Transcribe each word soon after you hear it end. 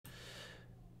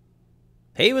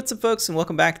Hey, what's up folks, and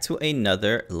welcome back to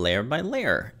another Layer by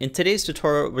Layer. In today's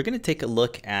tutorial, we're going to take a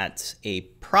look at a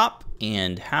prop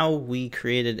and how we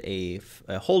created a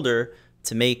holder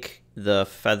to make the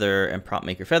feather and prop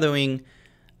maker featherwing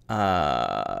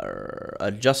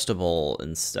adjustable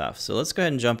and stuff. So let's go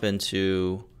ahead and jump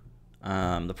into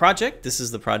the project. This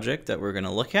is the project that we're going to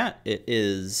look at. It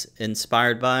is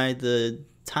inspired by the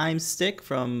time stick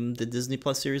from the Disney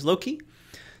Plus series Loki.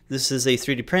 This is a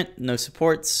 3D print, no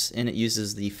supports, and it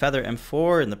uses the Feather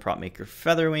M4 and the Prop Maker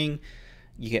Featherwing.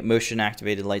 You get motion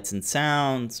activated lights and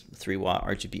sounds, 3-watt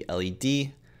RGB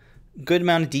LED. Good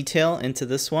amount of detail into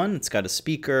this one. It's got a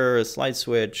speaker, a slide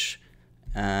switch,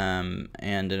 and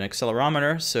an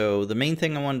accelerometer. So the main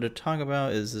thing I wanted to talk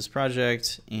about is this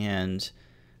project, and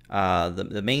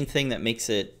the main thing that makes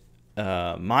it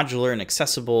modular and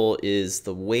accessible is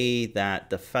the way that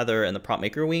the feather and the prop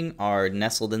maker wing are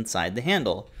nestled inside the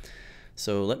handle.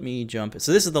 So let me jump.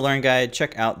 So this is the Learn Guide.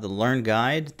 Check out the Learn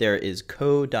Guide. There is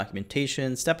code,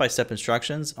 documentation, step-by-step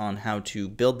instructions on how to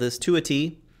build this to a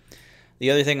T.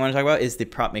 The other thing I want to talk about is the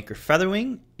prop maker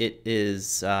featherwing. It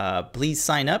is please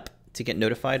sign up to get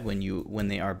notified when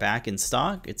they are back in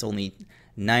stock. It's only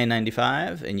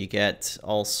 $9.95 and you get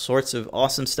all sorts of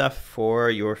awesome stuff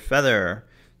for your feather.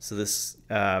 So this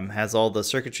has all the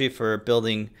circuitry for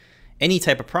building any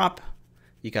type of prop.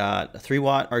 You got a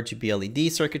 3-watt RGB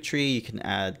LED circuitry. You can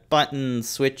add buttons,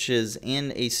 switches,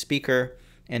 and a speaker.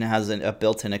 And it has a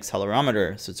built-in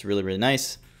accelerometer. So it's really, really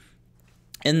nice.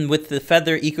 And with the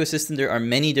feather ecosystem, there are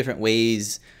many different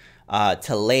ways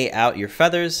to lay out your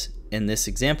feathers. In this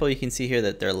example, you can see here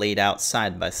that they're laid out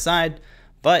side by side.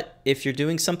 But if you're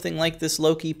doing something like this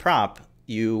Loki prop,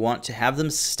 you want to have them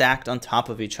stacked on top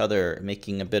of each other,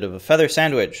 making a bit of a feather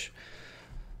sandwich.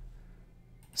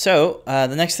 So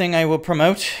the next thing I will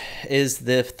promote is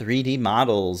the 3D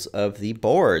models of the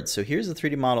board. So here's the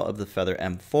 3D model of the Feather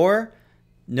M4.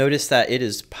 Notice that it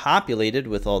is populated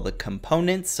with all the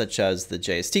components, such as the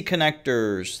JST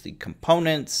connectors, the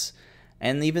components,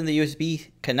 and even the USB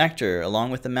connector,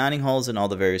 along with the mounting holes and all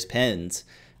the various pins.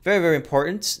 Very, very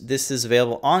important. This is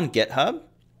available on GitHub.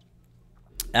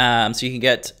 So you can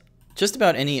get just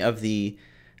about any of the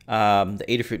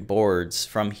Adafruit boards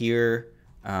from here.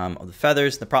 The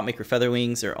feathers, the prop maker feather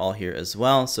wings are all here as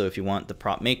well. So if you want the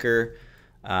prop maker,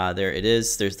 there it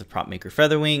is. There's the prop maker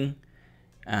feather wing.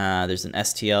 There's an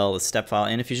STL, a step file,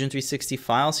 and a Fusion 360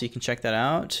 file, so you can check that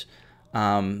out.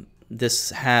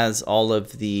 This has all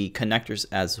of the connectors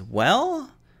as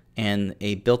well, and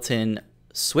a built-in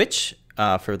switch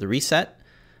for the reset.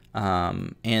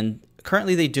 And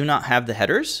currently they do not have the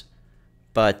headers,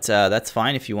 but that's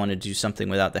fine if you want to do something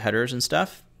without the headers and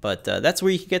stuff. But that's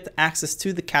where you can get the access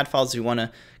to the CAD files. You want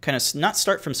to kind of not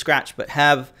start from scratch, but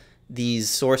have these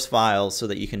source files so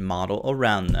that you can model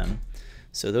around them.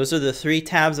 So those are the 3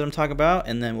 tabs that I'm talking about,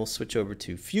 and then we'll switch over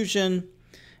to Fusion,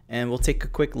 and we'll take a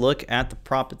quick look at the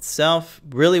prop itself.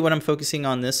 Really what I'm focusing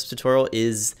on this tutorial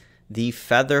is the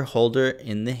feather holder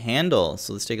in the handle.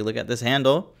 So let's take a look at this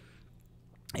handle.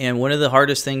 And one of the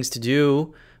hardest things to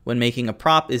do when making a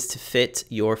prop is to fit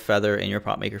your feather and your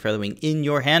prop maker featherwing in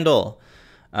your handle.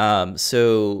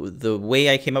 So the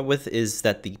way I came up with is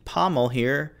that the pommel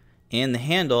here and the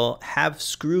handle have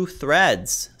screw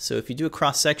threads. So if you do a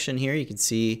cross section here, you can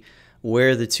see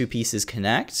where the 2 pieces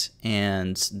connect,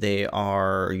 and they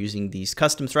are using these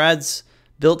custom threads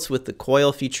built with the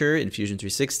coil feature in Fusion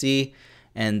 360,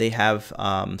 and they have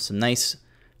some nice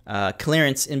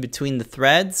clearance in between the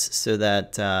threads so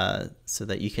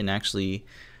that you can actually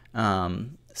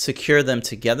secure them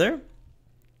together.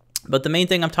 But the main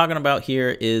thing I'm talking about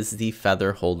here is the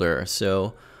feather holder.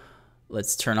 So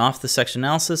let's turn off the section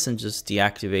analysis and just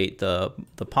deactivate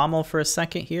the pommel for a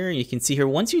second here. You can see here,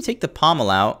 once you take the pommel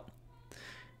out,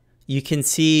 you can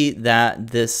see that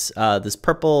this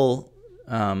purple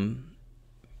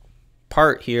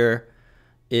part here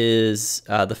is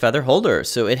the feather holder.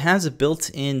 So it has a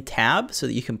built-in tab so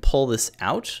that you can pull this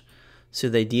out. So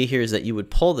the idea here is that you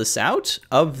would pull this out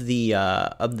of the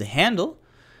handle,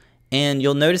 and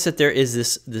you'll notice that there is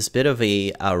this bit of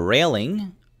a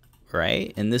railing,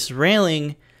 right? And this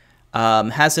railing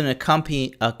has an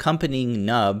accompanying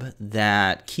nub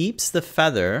that keeps the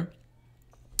feather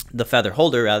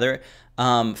holder rather,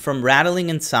 from rattling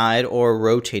inside or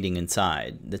rotating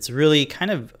inside. That's really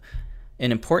kind of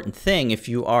an important thing. If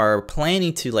you are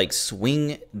planning to like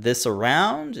swing this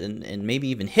around and maybe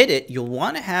even hit it, you'll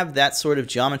want to have that sort of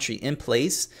geometry in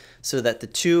place so that the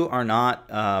 2 are not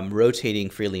rotating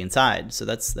freely inside. So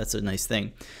that's a nice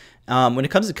thing. When it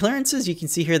comes to clearances, you can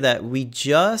see here that we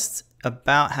just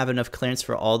about have enough clearance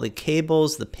for all the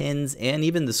cables, the pins, and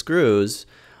even the screws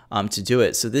to do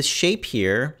it. So this shape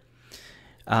here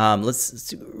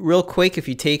Let's real quick, if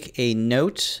you take a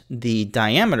note, the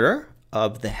diameter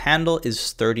of the handle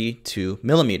is 32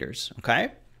 millimeters,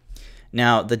 okay?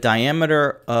 Now, the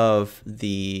diameter of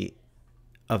the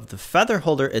feather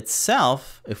holder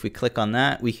itself, if we click on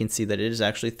that, we can see that it is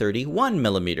actually 31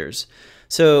 millimeters.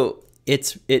 So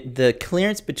the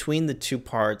clearance between the two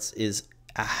parts is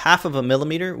a half of a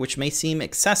millimeter, which may seem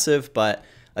excessive, but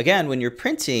again, when you're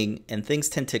printing and things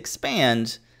tend to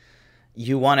expand,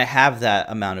 you want to have that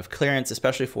amount of clearance,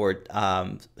 especially for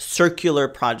circular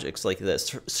projects like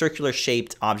this, circular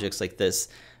shaped objects like this.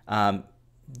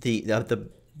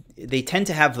 They tend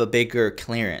to have a bigger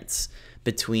clearance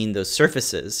between those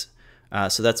surfaces.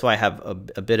 So that's why I have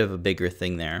a bit of a bigger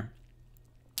thing there.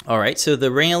 All right, so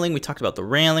the railing, we talked about the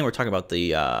railing. We're talking about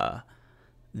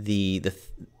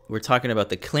we're talking about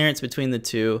the clearance between the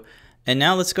two. And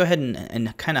now let's go ahead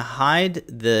and kind of hide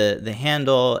the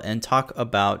handle and talk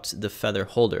about the feather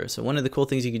holder. So one of the cool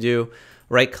things you can do,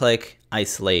 right click,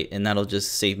 isolate, and that'll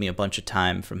just save me a bunch of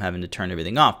time from having to turn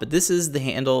everything off. But this is the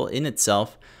handle in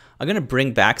itself. I'm gonna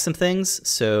bring back some things.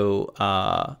 So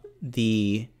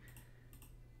the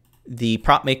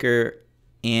prop maker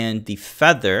and the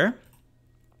feather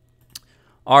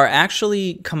are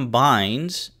actually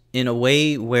combined in a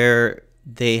way where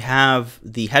they have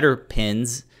the header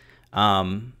pins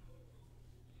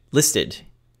listed.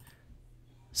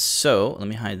 So let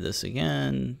me hide this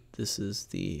again. This is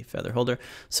the feather holder.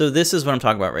 So this is what I'm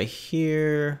talking about right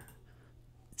here.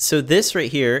 So this right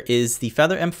here is the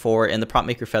Feather M4 and the Prop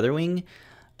Maker Featherwing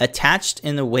attached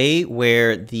in a way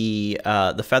where the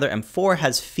Feather M4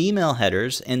 has female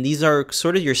headers, and these are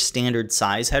sort of your standard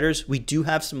size headers. We do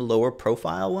have some lower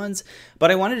profile ones,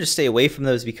 but I wanted to stay away from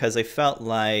those because I felt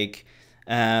like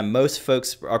most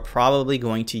folks are probably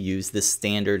going to use this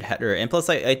standard header. And plus,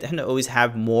 I tend to always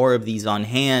have more of these on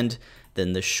hand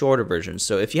than the shorter version.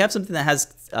 So if you have something that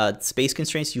has space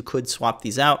constraints, you could swap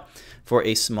these out for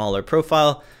a smaller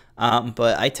profile.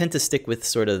 But I tend to stick with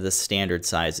sort of the standard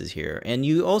sizes here. And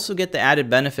you also get the added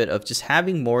benefit of just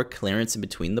having more clearance in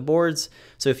between the boards.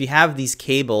 So if you have these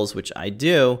cables, which I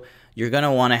do, you're going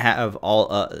to want to have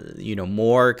all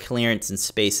more clearance and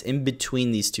space in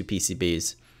between these two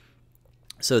PCBs.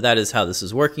 So that is how this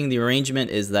is working. The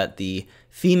arrangement is that the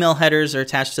female headers are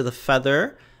attached to the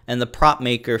feather, and the Prop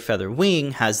Maker Feather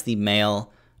Wing has the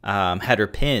male header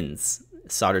pins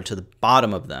soldered to the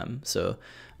bottom of them. So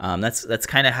that's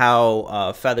kind of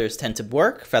how feathers tend to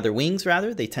work. Feather wings,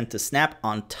 rather, they tend to snap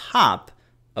on top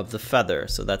of the feather.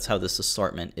 So that's how this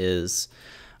assortment is.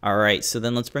 All right, so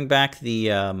then let's bring back the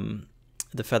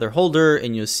feather holder,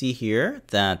 and you'll see here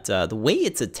that the way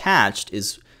it's attached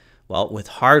is, well, with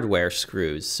hardware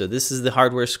screws. So this is the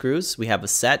hardware screws. We have a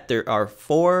set. There are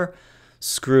 4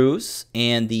 screws,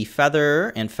 and the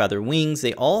feather and feather wings,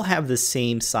 they all have the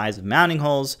same size of mounting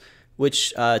holes,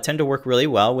 which tend to work really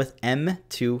well with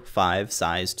M25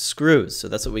 sized screws. So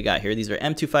that's what we got here. These are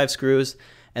M25 screws,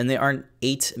 and they are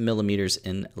 8 millimeters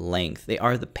in length. They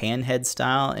are the pan head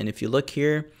style, and if you look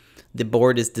here, the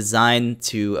board is designed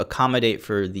to accommodate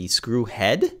for the screw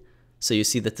head. So you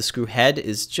see that the screw head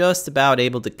is just about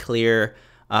able to clear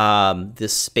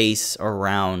this space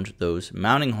around those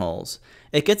mounting holes.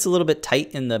 It gets a little bit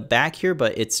tight in the back here,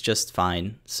 but it's just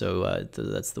fine. So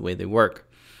that's the way they work.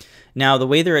 Now, the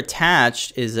way they're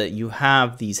attached is that you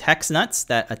have these hex nuts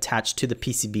that attach to the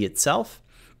PCB itself.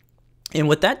 And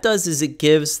what that does is it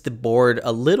gives the board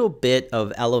a little bit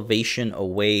of elevation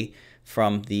away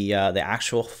from the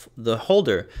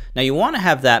holder. Now you want to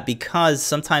have that because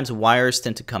sometimes wires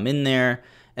tend to come in there.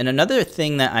 And another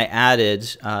thing that I added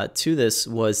to this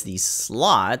was these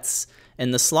slots.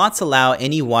 And the slots allow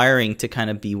any wiring to kind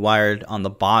of be wired on the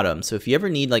bottom. So if you ever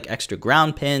need like extra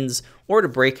ground pins or to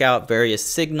break out various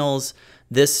signals,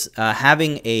 this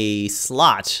having a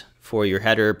slot for your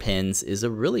header pins is a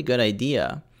really good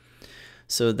idea.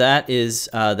 So that is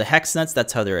the hex nuts.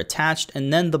 That's how they're attached.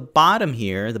 And then the bottom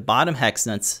here, the bottom hex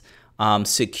nuts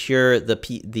secure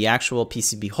the actual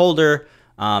PCB holder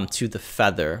to the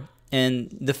feather.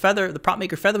 And the Prop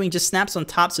Maker Featherwing just snaps on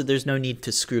top, so there's no need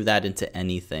to screw that into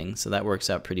anything. So that works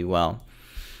out pretty well.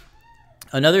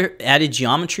 Another added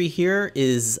geometry here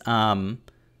is, well,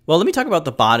 let me talk about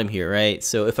the bottom here, right?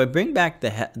 So if I bring back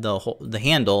the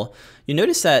handle, you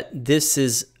notice that this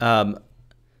is,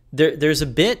 there's a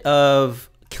bit of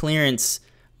clearance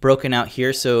broken out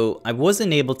here. So I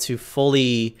wasn't able to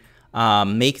fully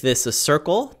make this a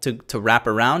circle to wrap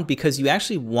around, because you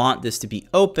actually want this to be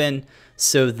open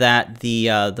so that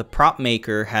the prop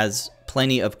maker has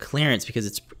plenty of clearance,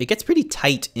 because it gets pretty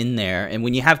tight in there. And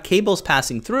when you have cables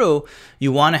passing through,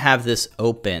 you want to have this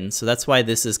open. So that's why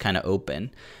this is kind of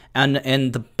open.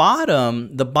 And the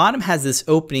bottom has this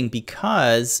opening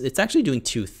because it's actually doing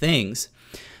two things.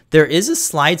 There is a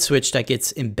slide switch that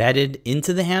gets embedded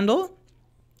into the handle,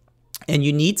 and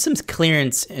you need some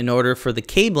clearance in order for the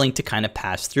cabling to kind of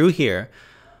pass through here.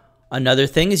 Another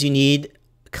thing is you need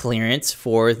clearance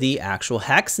for the actual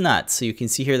hex nuts. So you can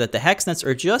see here that the hex nuts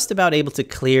are just about able to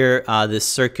clear this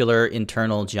circular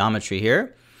internal geometry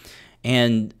here.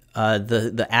 And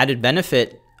the added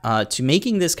benefit to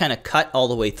making this kind of cut all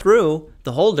the way through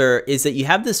the holder is that you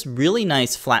have this really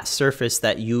nice flat surface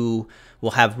that you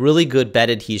will have really good bed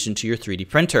adhesion to your 3D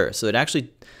printer. So it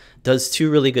actually does two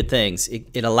really good things.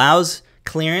 It allows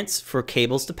clearance for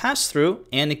cables to pass through,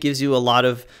 and it gives you a lot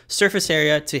of surface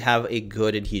area to have a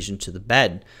good adhesion to the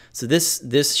bed. So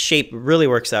this shape really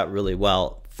works out really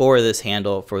well for this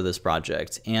handle, for this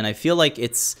project. And I feel like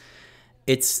I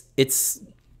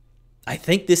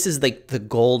think this is like the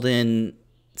golden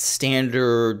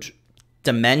standard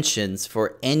dimensions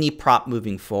for any prop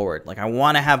moving forward. Like I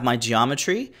want to have my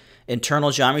geometry, internal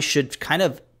geometry should kind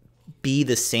of be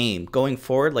the same going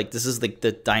forward. Like this is like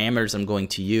the diameters I'm going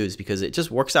to use because it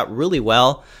just works out really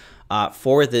well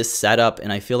for this setup.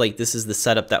 And I feel like this is the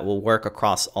setup that will work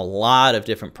across a lot of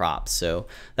different props. So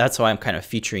that's why I'm kind of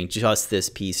featuring just this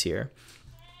piece here.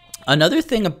 Another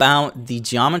thing about the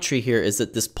geometry here is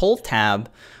that this pull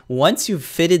tab, once you've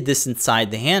fitted this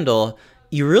inside the handle,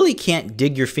 you really can't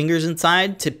dig your fingers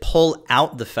inside to pull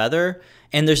out the feather.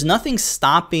 And there's nothing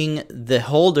stopping the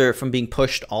holder from being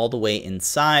pushed all the way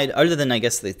inside, other than, I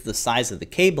guess, the size of the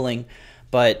cabling.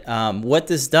 But what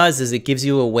this does is it gives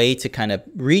you a way to kind of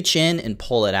reach in and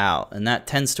pull it out. And that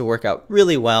tends to work out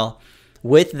really well.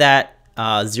 With that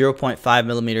 0.5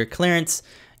 millimeter clearance,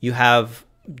 you have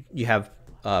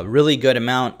a really good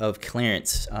amount of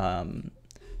clearance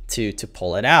to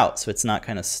pull it out. So it's not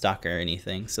kind of stuck or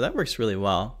anything. So that works really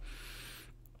well.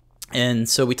 And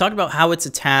so we talked about how it's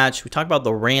attached. We talked about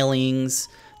the railings.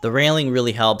 The railing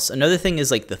really helps. Another thing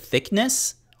is like the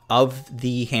thickness of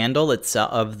the handle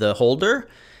itself, of the holder,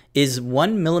 is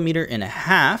 1.5 millimeters,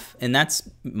 and that's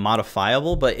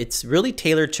modifiable, but it's really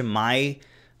tailored to my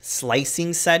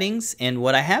slicing settings. And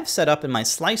what I have set up in my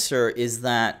slicer is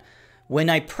that when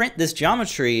I print this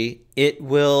geometry, it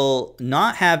will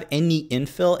not have any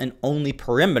infill and only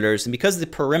perimeters. And because the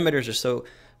perimeters are so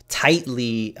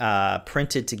tightly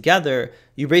printed together,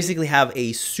 you basically have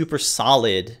a super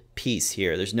solid piece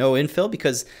here. There's no infill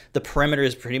because the perimeter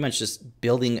is pretty much just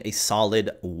building a solid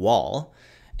wall,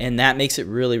 and that makes it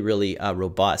really, really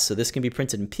robust. So this can be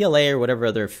printed in PLA or whatever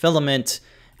other filament,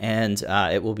 and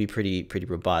it will be pretty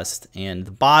robust. And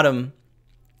the bottom,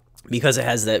 because it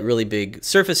has that really big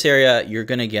surface area, you're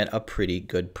gonna get a pretty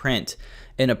good print.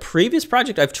 In a previous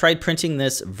project, I've tried printing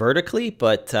this vertically,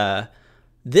 but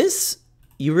this,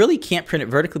 you really can't print it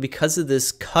vertically because of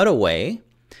this cutaway.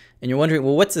 And you're wondering,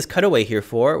 well, what's this cutaway here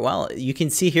for? Well, you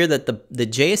can see here that the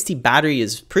JST battery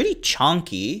is pretty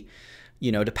chunky.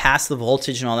 You know, to pass the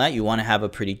voltage and all that, you want to have a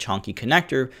pretty chunky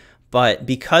connector. But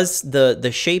because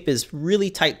the shape is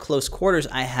really tight, close quarters,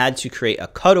 I had to create a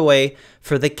cutaway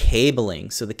for the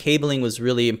cabling. So the cabling was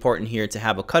really important here to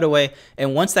have a cutaway.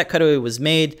 And once that cutaway was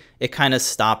made, it kind of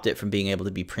stopped it from being able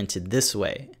to be printed this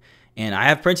way. And I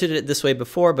have printed it this way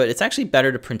before, but it's actually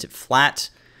better to print it flat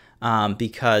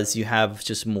because you have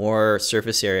just more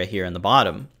surface area here in the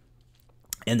bottom.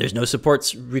 And there's no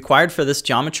supports required for this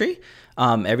geometry.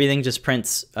 Everything just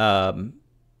prints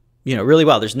really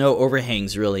well. There's no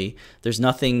overhangs really. There's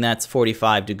nothing that's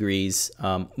 45 degrees,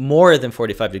 more than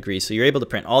 45 degrees. So you're able to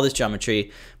print all this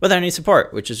geometry without any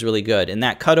support, which is really good. And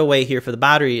that cutaway here for the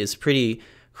battery is pretty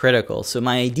critical. So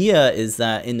my idea is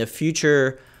that in the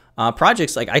future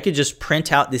projects, like I could just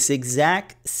print out this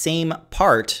exact same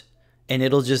part and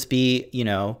it'll just be,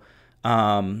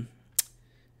 what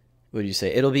do you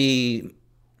say? It'll be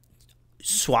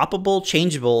swappable,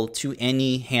 changeable to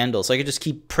any handle. So I could just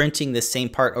keep printing this same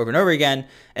part over and over again.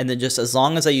 And then just as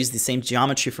long as I use the same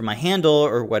geometry for my handle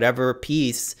or whatever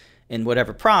piece in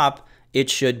whatever prop, it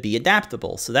should be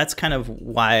adaptable. So that's kind of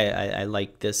why I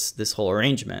like this whole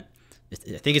arrangement.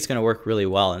 I think it's going to work really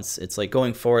well. And it's like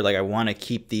going forward, like I want to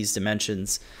keep these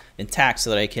dimensions intact so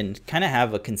that I can kind of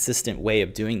have a consistent way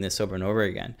of doing this over and over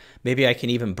again. Maybe I can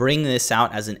even bring this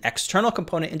out as an external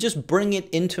component and just bring it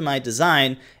into my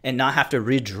design and not have to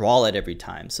redraw it every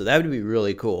time. So that would be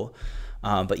really cool.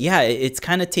 But yeah, it's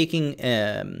kind of taking,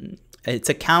 it's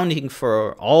accounting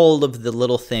for all of the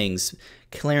little things,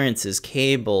 clearances,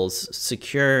 cables,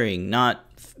 securing, not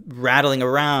rattling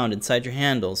around inside your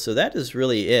handle. So that is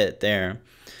really it there.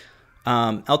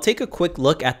 I'll take a quick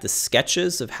look at the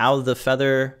sketches of how the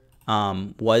feather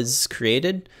was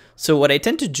created. So what I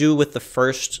tend to do with the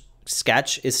first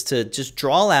sketch is to just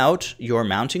draw out your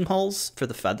mounting holes for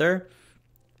the feather.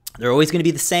 They're always going to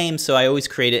be the same, so I always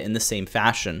create it in the same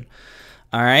fashion.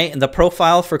 All right, and the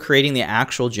profile for creating the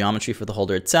actual geometry for the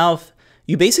holder itself,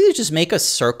 you basically just make a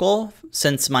circle.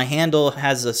 Since my handle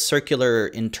has a circular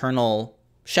internal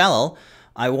shell,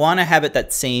 I want to have it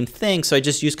that same thing, so I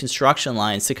just use construction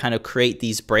lines to kind of create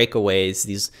these breakaways,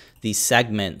 these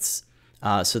segments,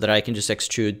 so that I can just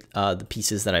extrude the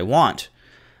pieces that I want.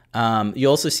 You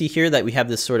also see here that we have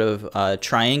this sort of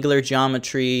triangular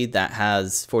geometry that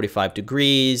has 45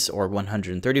 degrees or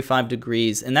 135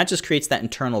 degrees, and that just creates that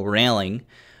internal railing,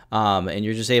 and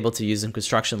you're just able to use some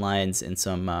construction lines and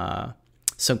some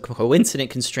coincident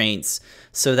constraints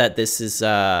so that this is,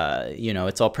 you know,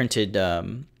 it's all printed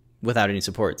without any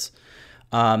supports.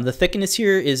 The thickness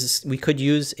here is, we could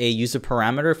use a user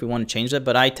parameter if we want to change that,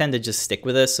 but I tend to just stick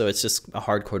with this, so it's just a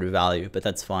hard-coded value, but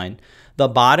that's fine. The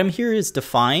bottom here is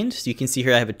defined, so you can see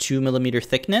here I have a 2mm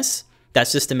thickness.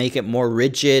 That's just to make it more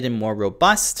rigid and more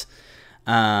robust.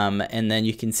 And then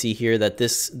you can see here that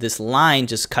this line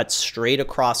just cuts straight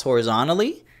across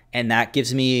horizontally, and that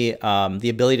gives me the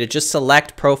ability to just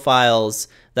select profiles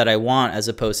that I want, as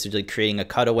opposed to like creating a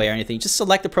cutaway or anything. Just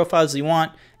select the profiles you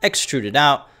want, extrude it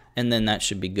out, and then that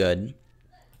should be good.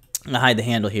 I'm gonna hide the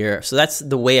handle here. So that's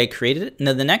the way I created it.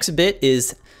 Now the next bit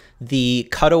is the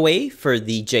cutaway for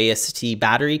the JST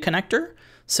battery connector.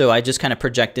 So I just kind of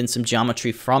project in some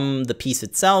geometry from the piece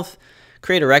itself,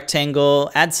 create a rectangle,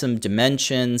 add some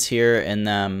dimensions here,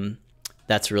 and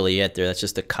that's really it there. That's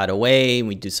just a cutaway.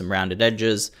 We do some rounded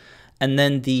edges. And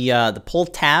then the pull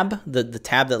tab, the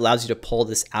tab that allows you to pull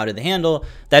this out of the handle,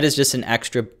 that is just an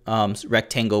extra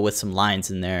rectangle with some lines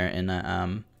in there.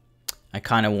 And I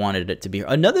kind of wanted it to be.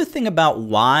 Another thing about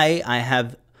why I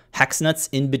have hex nuts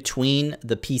in between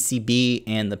the PCB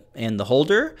and the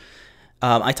holder,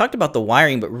 I talked about the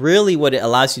wiring, but really what it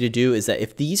allows you to do is that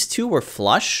if these two were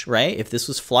flush, right? If this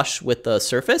was flush with the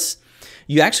surface,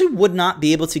 you actually would not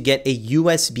be able to get a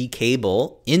USB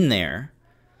cable in there.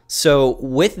 So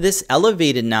with this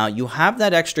elevated now, you have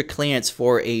that extra clearance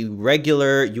for a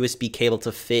regular USB cable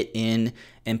to fit in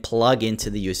and plug into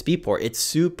the USB port. It's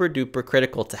super duper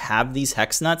critical to have these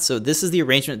hex nuts. So this is the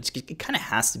arrangement. It kind of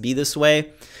has to be this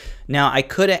way. Now I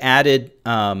could have added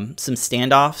some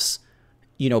standoffs,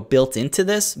 you know, built into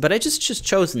this, but I just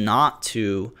chose not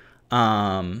to.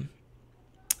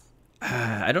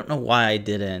 I don't know why I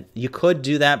didn't. You could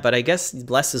do that, but I guess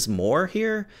less is more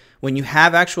here. When you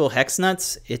have actual hex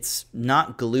nuts, it's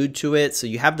not glued to it, so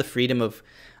you have the freedom of,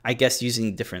 I guess,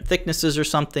 using different thicknesses or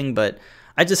something, but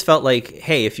I just felt like,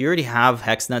 hey, if you already have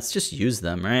hex nuts, just use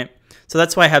them, right? So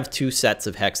that's why I have 2 sets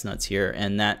of hex nuts here,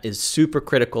 and that is super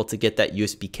critical to get that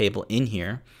USB cable in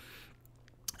here.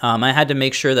 I had to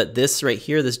make sure that this right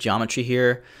here, this geometry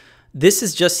here, this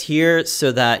is just here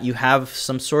so that you have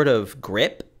some sort of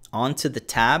grip onto the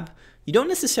tab. You don't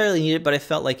necessarily need it, but I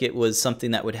felt like it was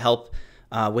something that would help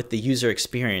with the user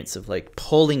experience of like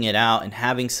pulling it out and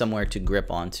having somewhere to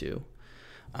grip onto.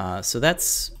 So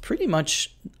that's pretty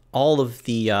much all of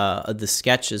the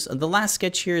sketches. The last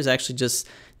sketch here is actually just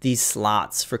these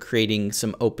slots for creating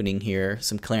some opening here,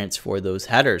 some clearance for those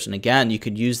headers. And again, you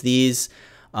could use these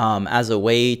as a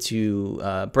way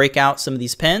to break out some of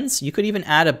these pins. You could even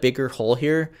add a bigger hole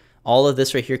here. All of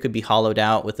this right here could be hollowed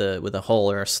out with a hole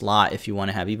or a slot if you want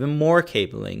to have even more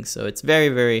cabling. So it's very,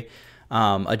 very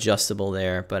adjustable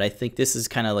there. But I think this is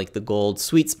kind of like the gold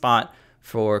sweet spot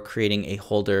for creating a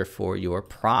holder for your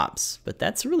props. But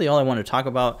that's really all I want to talk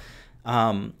about.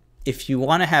 If you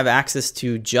want to have access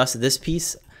to just this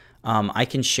piece, I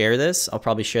can share this. I'll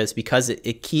probably share this because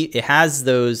it has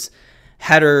those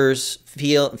headers,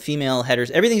 female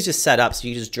headers. Everything's just set up, so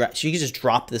you can just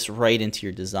drop this right into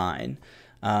your design.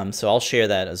 So I'll share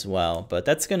that as well. But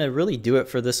that's going to really do it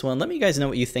for this one. Let me guys know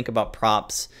what you think about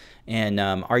props. And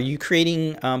are you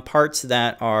creating parts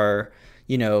that are,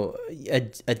 you know,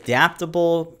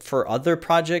 adaptable for other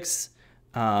projects?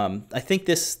 I think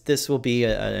this will be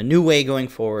a new way going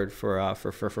forward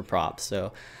for props.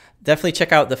 So definitely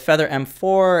check out the Feather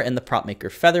M4 and the Propmaker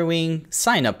Featherwing.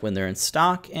 Sign up when they're in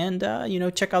stock, and you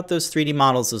know, check out those 3D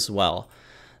models as well.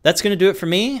 That's going to do it for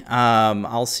me.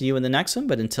 I'll see you in the next one,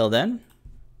 but until then,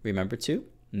 remember to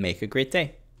make a great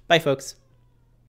day. Bye, folks.